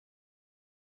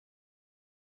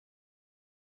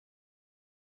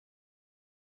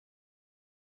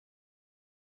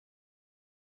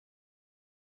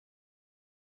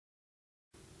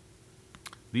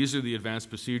These are the advanced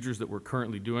procedures that we're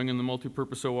currently doing in the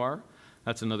multipurpose OR.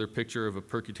 That's another picture of a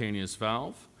percutaneous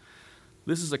valve.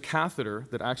 This is a catheter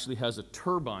that actually has a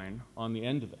turbine on the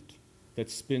end of it that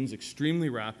spins extremely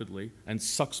rapidly and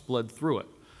sucks blood through it.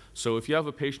 So if you have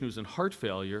a patient who's in heart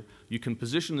failure, you can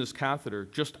position this catheter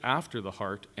just after the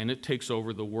heart, and it takes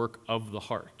over the work of the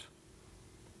heart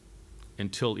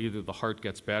until either the heart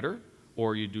gets better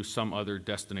or you do some other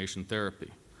destination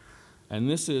therapy. And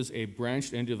this is a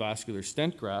branched endovascular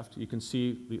stent graft. You can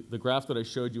see the graft that I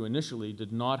showed you initially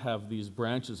did not have these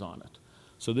branches on it.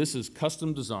 So this is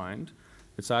custom designed.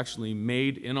 It's actually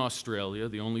made in Australia,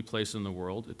 the only place in the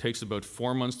world. It takes about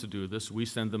 4 months to do this. We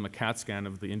send them a CAT scan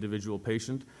of the individual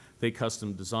patient. They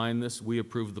custom design this. We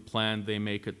approve the plan. They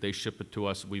make it. They ship it to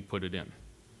us. We put it in.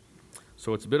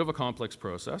 So it's a bit of a complex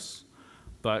process,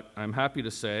 but I'm happy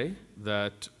to say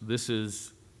that this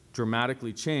has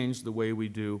dramatically changed the way we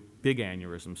do big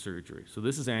aneurysm surgery. So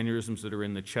this is aneurysms that are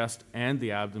in the chest and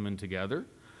the abdomen together.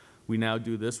 We now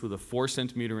do this with a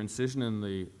 4-centimeter incision in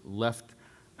the left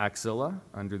axilla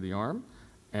under the arm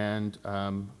and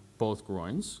both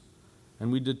groins.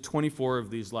 And we did 24 of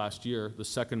these last year, the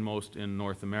second most in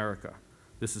North America.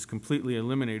 This has completely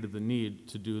eliminated the need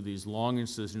to do these long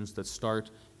incisions that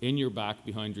start in your back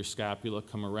behind your scapula,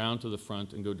 come around to the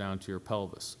front, and go down to your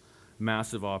pelvis.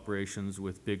 Massive operations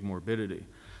with big morbidity.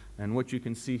 And what you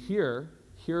can see here,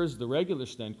 here's the regular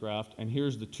stent graft, and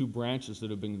here's the 2 branches that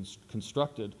have been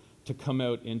constructed to come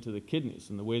out into the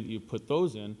kidneys. And the way that you put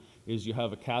those in is you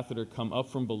have a catheter come up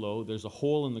from below. There's a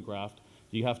hole in the graft.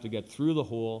 You have to get through the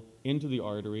hole into the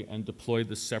artery and deploy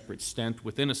the separate stent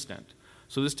within a stent.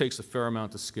 So this takes a fair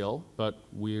amount of skill, but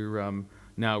we're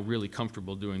now really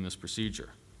comfortable doing this procedure.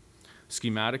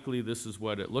 Schematically, this is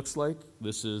what it looks like.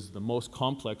 This is the most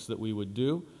complex that we would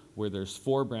do, where there's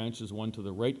 4 branches, 1 to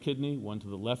the right kidney, 1 to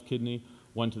the left kidney,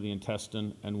 1 to the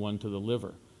intestine, and 1 to the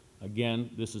liver. Again,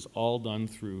 this is all done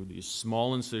through these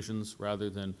small incisions rather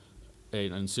than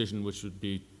an incision which would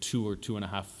be 2 or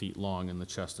 2.5 feet long in the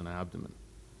chest and abdomen.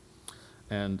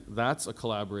 And that's a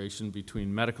collaboration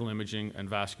between medical imaging and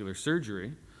vascular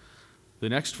surgery. The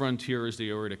next frontier is the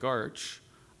aortic arch.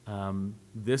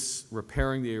 This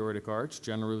repairing the aortic arch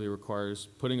generally requires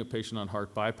putting a patient on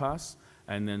heart bypass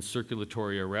and then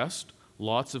circulatory arrest.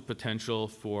 Lots of potential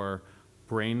for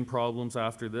brain problems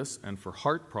after this and for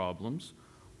heart problems.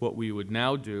 What we would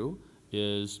now do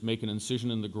is make an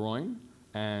incision in the groin,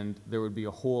 and there would be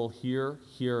a hole here,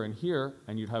 here, and here,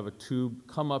 and you'd have a tube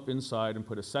come up inside and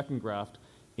put a second graft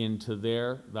into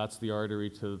there. That's the artery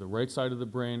to the right side of the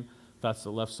brain. That's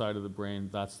the left side of the brain.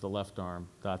 That's the left arm.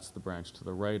 That's the branch to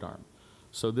the right arm.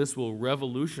 So this will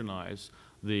revolutionize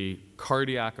the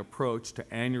cardiac approach to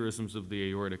aneurysms of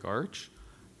the aortic arch.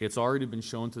 It's already been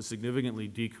shown to significantly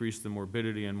decrease the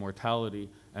morbidity and mortality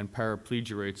and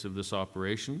paraplegia rates of this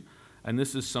operation. And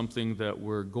this is something that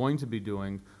we're going to be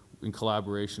doing in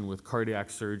collaboration with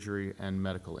cardiac surgery and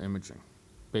medical imaging.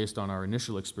 Based on our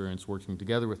initial experience working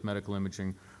together with medical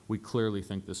imaging, we clearly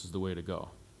think this is the way to go.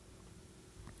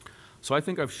 So I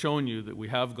think I've shown you that we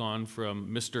have gone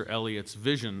from Mr. Elliott's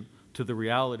vision to the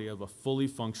reality of a fully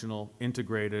functional,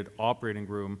 integrated operating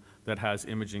room that has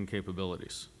imaging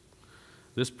capabilities.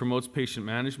 This promotes patient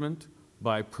management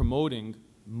by promoting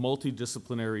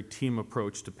multidisciplinary team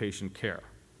approach to patient care.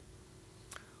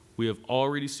 We have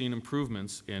already seen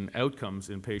improvements in outcomes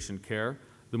in patient care.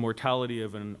 The mortality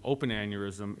of an open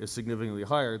aneurysm is significantly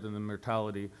higher than the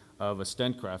mortality of a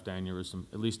stent graft aneurysm,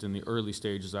 at least in the early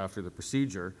stages after the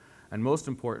procedure. And most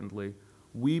importantly,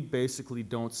 we basically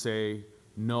don't say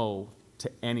no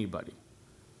to anybody.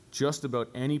 Just about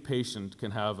any patient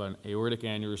can have an aortic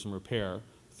aneurysm repair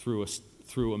through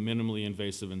a minimally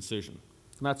invasive incision.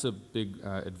 And that's a big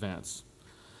advance.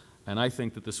 And I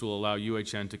think that this will allow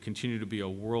UHN to continue to be a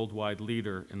worldwide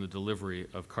leader in the delivery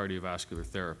of cardiovascular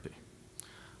therapy.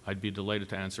 I'd be delighted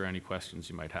to answer any questions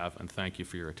you might have, and thank you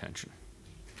for your attention.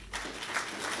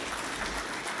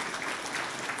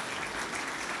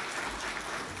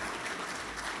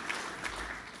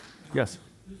 Yes?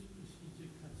 This procedure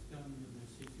cuts down the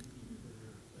necessity for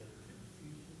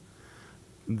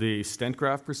transfusion. The stent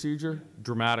graft procedure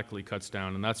dramatically cuts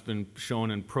down, and that's been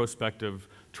shown in prospective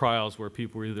trials where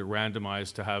people were either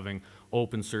randomized to having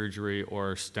open surgery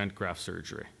or stent graft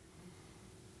surgery.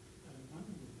 One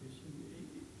other question,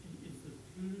 is the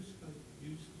fluoroscope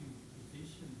used to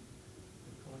position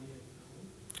the cardiac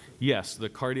valve? Yes, the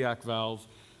cardiac valve,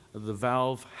 the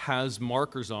valve has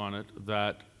markers on it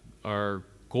that are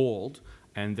gold,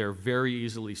 and they're very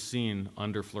easily seen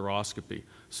under fluoroscopy.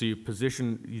 So you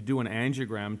do an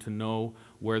angiogram to know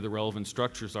where the relevant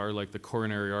structures are, like the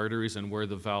coronary arteries and where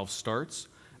the valve starts,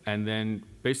 And then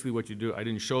basically what you do, I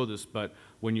didn't show this, but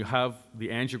when you have the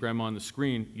angiogram on the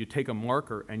screen, you take a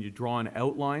marker and you draw an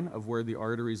outline of where the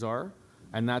arteries are,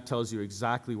 and that tells you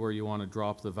exactly where you want to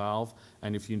drop the valve.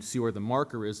 And if you see where the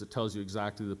marker is, it tells you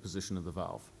exactly the position of the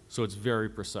valve. So it's very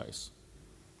precise.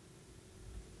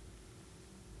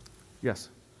 Yes?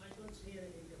 I don't see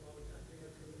anything about atrial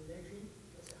fibrillation.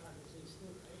 That's a heart disease too,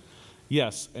 right?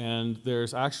 Yes, and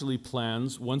there's actually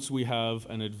plans, once we have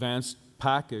an advanced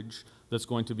package that's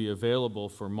going to be available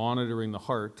for monitoring the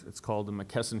heart, it's called the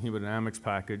McKesson hemodynamics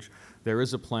package, there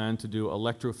is a plan to do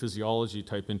electrophysiology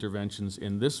type interventions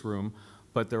in this room,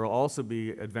 but there will also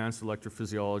be advanced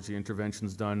electrophysiology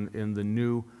interventions done in the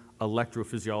new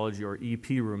electrophysiology or EP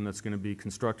room that's going to be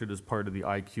constructed as part of the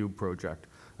iCube project.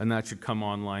 And that should come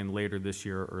online later this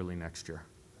year or early next year.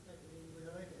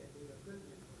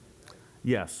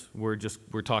 Yes, we're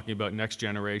talking about next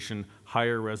generation,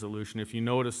 higher resolution. If you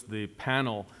notice the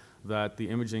panel that the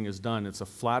imaging is done, it's a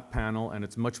flat panel and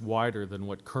it's much wider than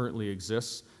what currently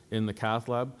exists in the cath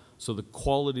lab. So the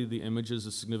quality of the images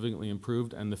is significantly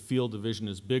improved and the field of vision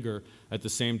is bigger, at the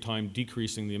same time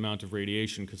decreasing the amount of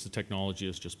radiation because the technology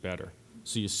is just better.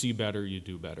 So you see better, you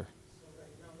do better. So right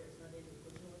now there's nothing to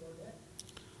concern about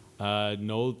that?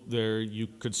 No, you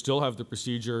could still have the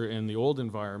procedure in the old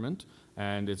environment,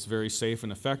 and it's very safe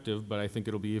and effective, but I think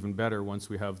it'll be even better once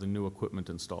we have the new equipment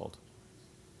installed.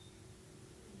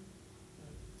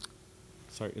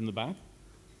 Sorry, in the back?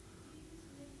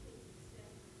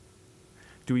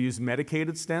 Do we use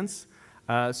medicated stents?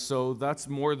 So that's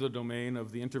more the domain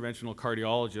of the interventional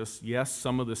cardiologist. Yes,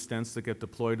 some of the stents that get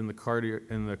deployed in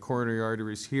the coronary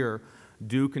arteries here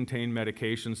do contain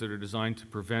medications that are designed to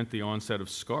prevent the onset of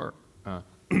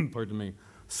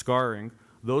scarring.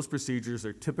 Those procedures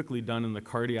are typically done in the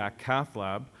cardiac cath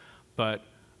lab, but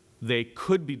they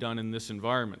could be done in this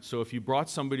environment. So if you brought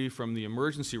somebody from the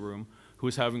emergency room who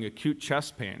was having acute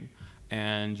chest pain,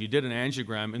 and you did an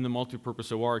angiogram in the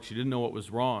multipurpose OR because you didn't know what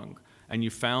was wrong, and you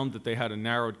found that they had a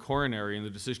narrowed coronary and the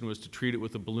decision was to treat it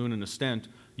with a balloon and a stent,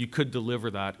 you could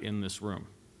deliver that in this room.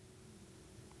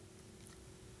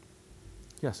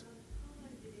 Yes? How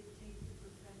long did it take to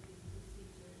perfect these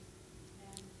procedures,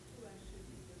 and who actually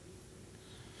did the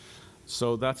research?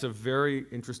 So that's a very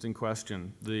interesting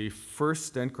question. The first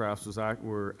stent grafts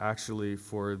were actually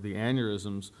for the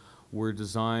aneurysms were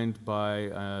designed by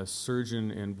a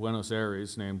surgeon in Buenos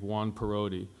Aires named Juan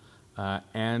Perotti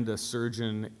and a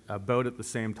surgeon about at the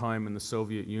same time in the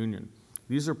Soviet Union.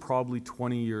 These are probably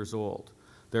 20 years old.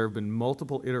 There have been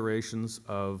multiple iterations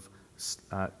of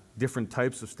different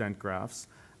types of stent grafts,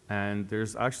 and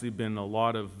there's actually been a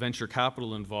lot of venture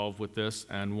capital involved with this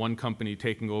and one company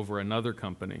taking over another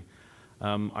company.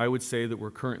 I would say that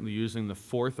we're currently using the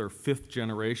 4th or 5th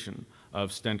generation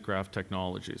of stent graft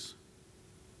technologies.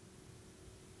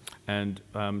 And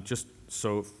just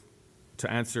so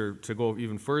to go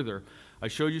even further, I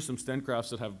showed you some stent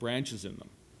grafts that have branches in them,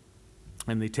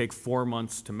 and they take 4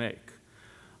 months to make.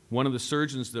 One of the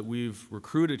surgeons that we've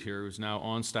recruited here, who's now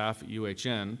on staff at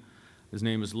UHN, his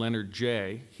name is Leonard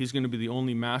J. He's going to be the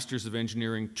only Masters of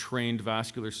Engineering trained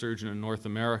vascular surgeon in North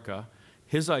America.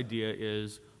 His idea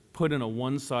is put in a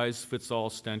one-size-fits-all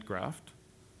stent graft,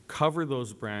 cover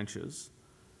those branches,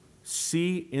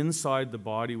 see inside the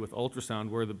body with ultrasound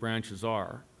where the branches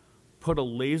are, put a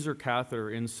laser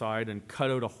catheter inside and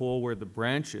cut out a hole where the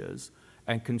branch is,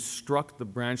 and construct the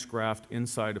branch graft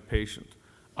inside a patient.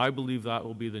 I believe that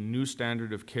will be the new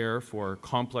standard of care for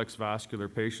complex vascular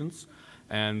patients,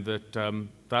 and that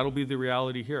that'll be the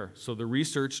reality here. So the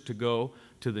research to go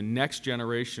to the next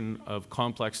generation of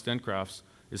complex stent grafts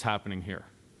is happening here.